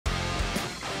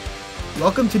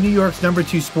Welcome to New York's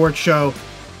 #2 sports show.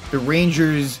 The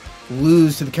Rangers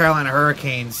lose to the Carolina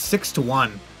Hurricanes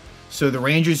 6-1. So the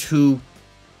Rangers, who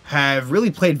have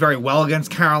really played very well against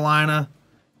Carolina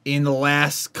in the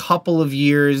last couple of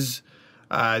years,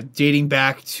 dating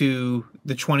back to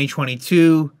the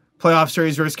 2022 playoff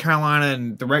series versus Carolina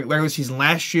and the regular season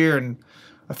last year, and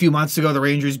a few months ago the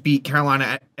Rangers beat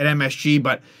Carolina at MSG.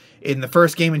 But in the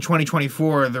first game in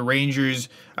 2024, the Rangers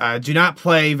do not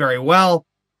play very well,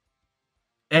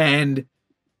 and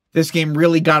this game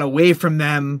really got away from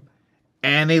them,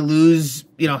 and they lose,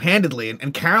 handedly.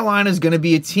 And Carolina is going to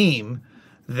be a team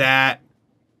that,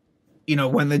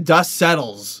 when the dust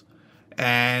settles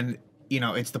and,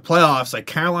 it's the playoffs, like,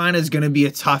 Carolina is going to be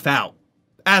a tough out,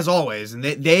 as always. And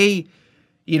they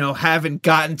haven't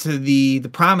gotten to the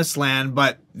promised land,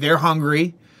 but they're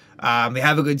hungry. They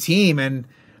have a good team, and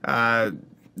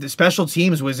the special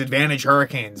teams was advantage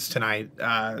Hurricanes tonight.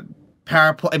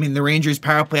 The Rangers'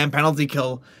 power play and penalty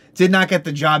kill did not get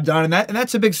the job done, and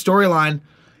that's a big storyline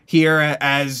here,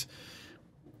 as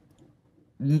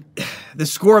the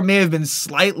score may have been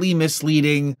slightly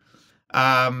misleading,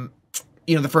 the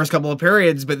first couple of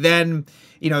periods, but then,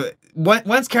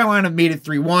 once Carolina made it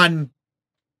 3-1,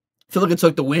 I feel like it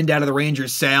took the wind out of the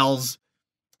Rangers' sails.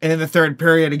 And in the third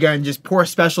period, again, just poor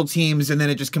special teams, and then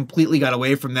it just completely got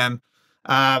away from them.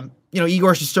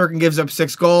 Igor Shesterkin gives up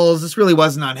 6 goals. This really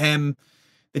wasn't on him.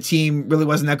 The team really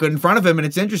wasn't that good in front of him, and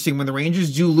it's interesting, when the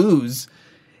Rangers do lose,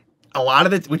 a lot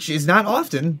of it, which is not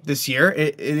often this year,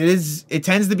 it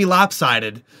tends to be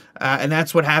lopsided, and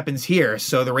that's what happens here.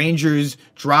 So the Rangers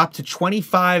drop to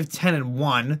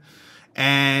 25-10-1,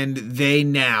 and they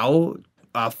now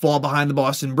fall behind the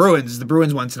Boston Bruins. The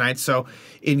Bruins won tonight, so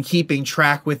in keeping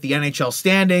track with the NHL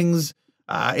standings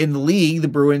in the league, the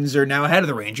Bruins are now ahead of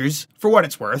the Rangers, for what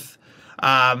it's worth.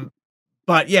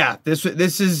 But yeah, this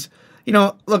is,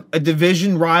 look, a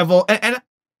division rival, and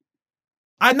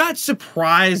I'm not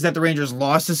surprised that the Rangers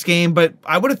lost this game, but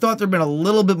I would have thought there'd been a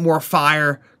little bit more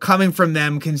fire coming from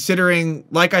them, considering,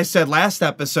 like I said last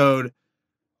episode,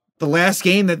 the last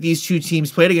game that these two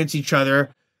teams played against each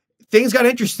other, things got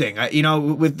interesting.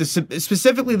 With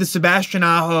specifically the Sebastian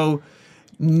Aho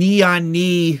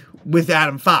knee-on-knee with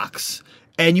Adam Fox.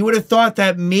 And you would have thought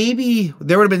that maybe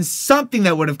there would have been something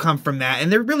that would have come from that,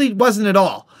 and there really wasn't at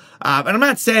all. And I'm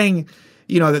not saying,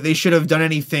 that they should have done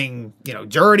anything,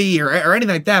 dirty or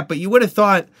anything like that, but you would have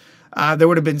thought there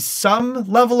would have been some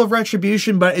level of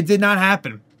retribution, but it did not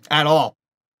happen at all.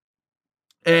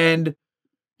 And,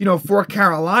 for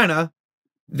Carolina,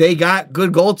 they got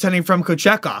good goaltending from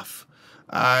Kochetkov.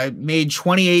 Made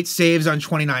 28 saves on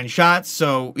 29 shots.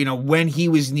 So, when he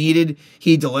was needed,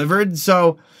 he delivered.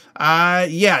 So,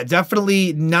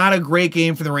 definitely not a great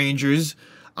game for the Rangers.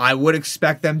 I would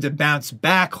expect them to bounce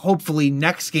back, hopefully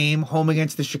next game, home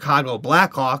against the Chicago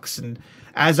Blackhawks. And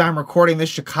as I'm recording this,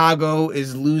 Chicago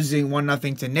is losing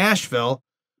 1-0 to Nashville.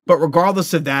 But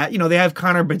regardless of that, they have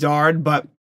Connor Bedard, but,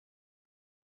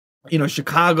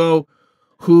 Chicago,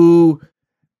 who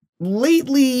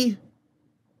lately,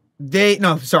 they've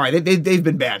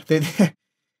been bad.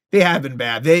 They have been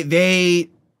bad. They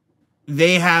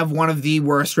have one of the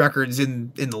worst records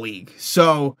in the league.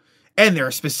 So, and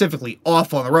they're specifically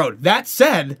awful on the road. That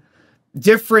said,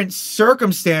 different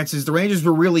circumstances. The Rangers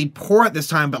were really poor at this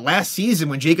time, but last season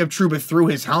when Jacob Trouba threw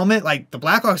his helmet, like, the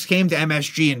Blackhawks came to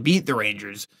MSG and beat the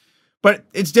Rangers. But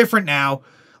it's different now.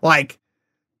 Like,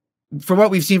 from what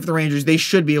we've seen from the Rangers, they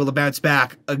should be able to bounce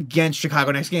back against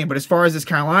Chicago next game. But as far as this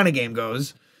Carolina game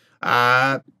goes,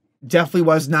 definitely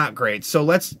was not great. So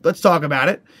let's talk about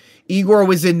it. Igor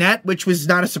was in net, which was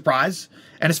not a surprise.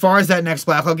 And as far as that next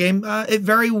Blackhawk game, it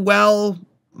very well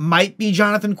might be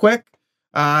Jonathan Quick.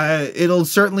 It'll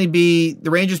certainly be, the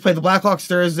Rangers play the Blackhawks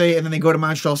Thursday, and then they go to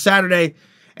Montreal Saturday.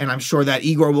 And I'm sure that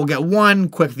Igor will get one,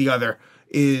 Quick the other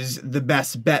is the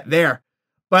best bet there.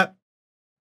 But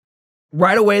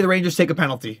right away, the Rangers take a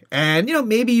penalty. And,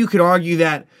 maybe you could argue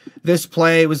that this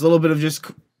play was a little bit of just,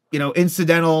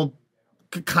 incidental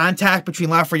contact between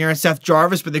Lafreniere and Seth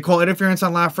Jarvis, but they call interference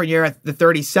on Lafreniere at the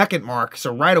 30-second mark.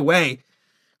 So right away,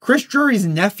 Chris Drury's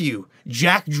nephew,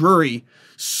 Jack Drury,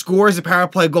 scores a power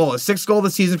play goal, a 6th goal of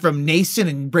the season from Nason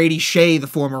and Brady Shea, the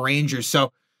former Rangers.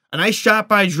 So a nice shot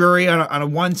by Drury on a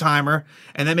one-timer,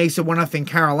 and that makes it 1-0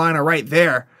 Carolina right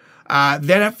there.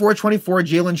 Then at 4:24,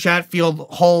 Jalen Chatfield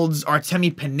holds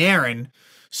Artemi Panarin.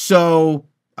 So,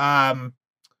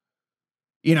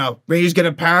 Rangers get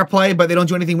a power play, but they don't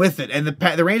do anything with it. And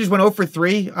the Rangers went 0 for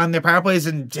 3 on their power plays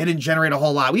and didn't generate a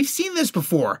whole lot. We've seen this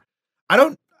before.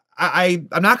 I'm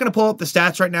not going to pull up the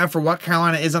stats right now for what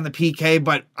Carolina is on the PK,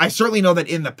 but I certainly know that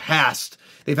in the past,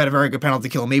 they've had a very good penalty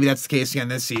kill. Maybe that's the case again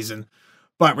this season.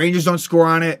 but Rangers don't score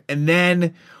on it. And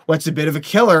then what's a bit of a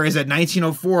killer is at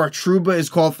 1904, Trouba is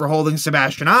called for holding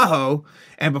Sebastian Aho.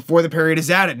 And before the period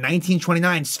is out, at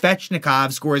 1929,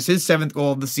 Svechnikov scores his 7th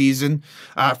goal of the season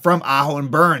from Aho and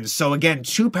Burns. So again,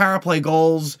 2 power play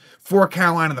goals for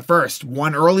Carolina in the first.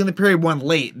 One early in the period, one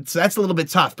late. So that's a little bit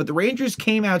tough. But the Rangers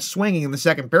came out swinging in the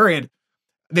second period.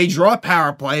 They draw a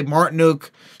power play.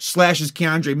 Martinook slashes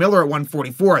Keandre Miller at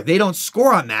 144. They don't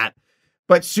score on that.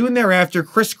 But soon thereafter,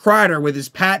 Chris Kreider, with his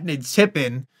patented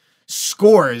tip-in,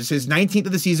 scores his 19th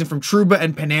of the season from Trouba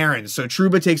and Panarin. So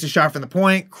Trouba takes a shot from the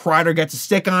point. Kreider gets a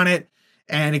stick on it,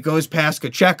 and it goes past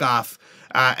Kochetkov.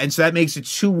 And so that makes it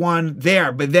 2-1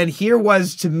 there. But then here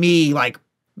was, to me, like,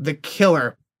 the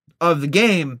killer of the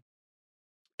game.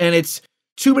 And it's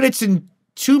 2 minutes and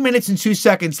 2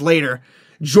 seconds later,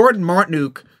 Jordan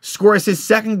Martinook scores his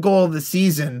 2nd goal of the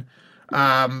season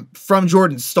from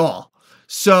Jordan Staal.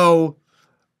 So,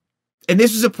 and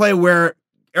this was a play where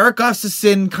Erik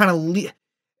Gustafsson kind of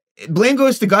blame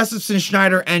goes to Gustafsson,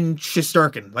 Schneider, and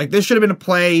Shesterkin. Like, this should have been a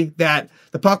play that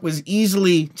the puck was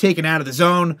easily taken out of the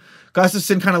zone.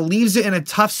 Gustafsson kind of leaves it in a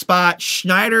tough spot.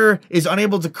 Schneider is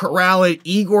unable to corral it.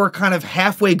 Igor kind of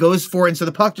halfway goes for it, and so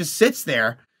the puck just sits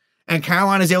there. And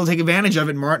Carolina is able to take advantage of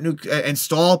it. Martinook and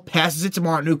Staal passes it to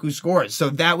Martinook, who scores. So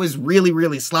that was really,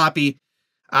 really sloppy.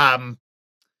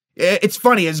 It's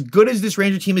funny, as good as this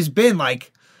Ranger team has been,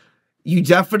 like, you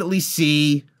definitely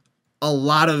see a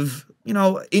lot of,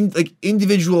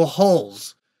 individual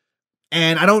holes.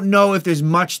 And I don't know if there's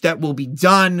much that will be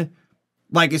done.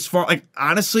 Like, as far, like,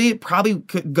 honestly, probably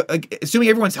could, like, assuming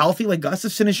everyone's healthy, like,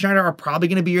 Gustafsson and Schneider are probably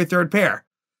going to be your third pair.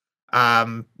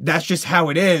 That's just how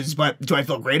it is, but do I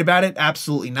feel great about it?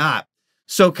 Absolutely not.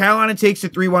 So Carolina takes a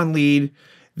 3-1 lead.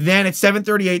 Then at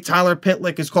 7:38, Tyler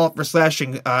Pitlick is called for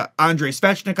slashing Andrei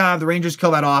Svechnikov. The Rangers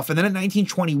kill that off. And then at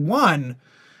 1921,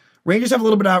 Rangers have a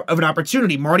little bit of an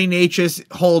opportunity. Marty Necas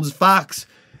holds Fox,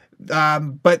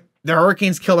 but the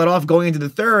Hurricanes kill that off going into the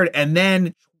third. And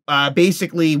then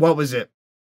basically, what was it?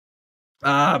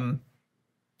 12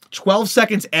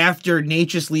 seconds after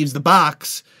Necas leaves the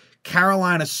box,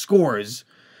 Carolina scores,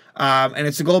 and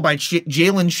it's a goal by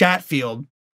Jalen Chatfield,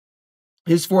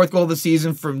 his 4th goal of the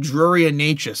season from Drury and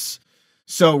Necas.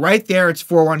 So right there, it's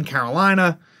 4-1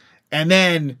 Carolina, and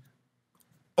then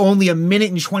only a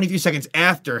minute and 23 seconds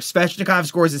after, Svechnikov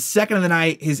scores his 2nd of the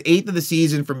night, his 8th of the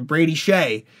season from Brady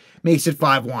Shea, makes it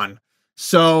 5-1.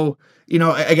 So,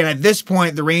 again, at this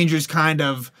point, the Rangers kind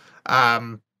of, I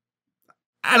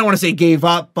don't want to say gave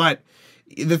up, but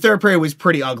the third period was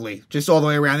pretty ugly, just all the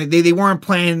way around. They weren't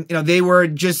playing, they were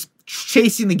just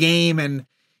chasing the game, and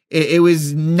it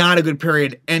was not a good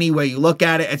period any way you look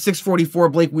at it. At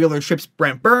 6:44, Blake Wheeler trips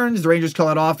Brent Burns. The Rangers kill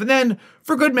it off. And then,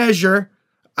 for good measure,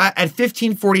 at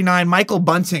 15:49, Michael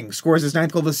Bunting scores his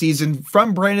 9th goal of the season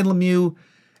from Brandon Lemieux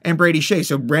and Brady Shea.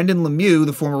 So Brendan Lemieux,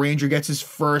 the former Ranger, gets his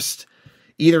first,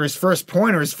 either his first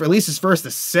point or at least his first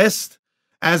assist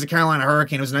as a Carolina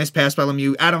Hurricane. It was a nice pass by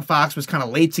Lemieux. Adam Fox was kind of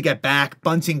late to get back.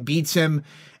 Bunting beats him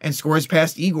and scores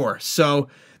past Igor. So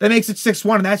that makes it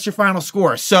 6-1, and that's your final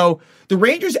score. So the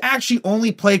Rangers actually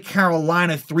only play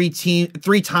Carolina three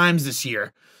times this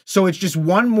year. So it's just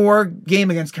one more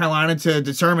game against Carolina to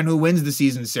determine who wins the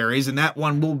season series, and that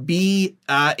one will be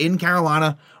in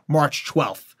Carolina March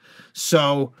 12th.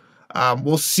 So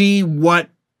we'll see what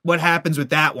happens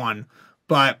with that one.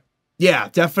 But yeah,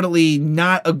 definitely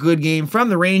not a good game from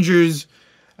the Rangers,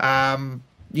 on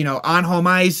home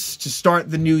ice to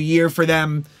start the new year for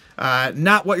them.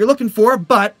 Not what you're looking for,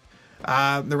 but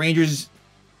the Rangers,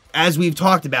 as we've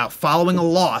talked about, following a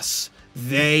loss,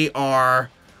 they are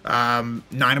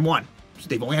 9-1. So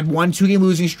they've only had one 2-game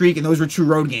losing streak, and those were 2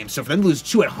 road games. So for them to lose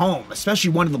 2 at home, especially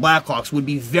one to the Blackhawks, would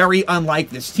be very unlike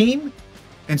this team.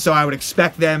 And so I would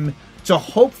expect them to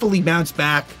hopefully bounce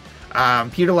back.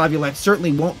 Peter Laviolette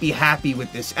certainly won't be happy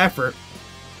with this effort,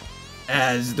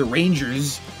 as the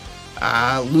Rangers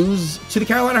lose to the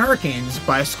Carolina Hurricanes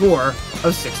by a score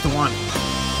of 6-1.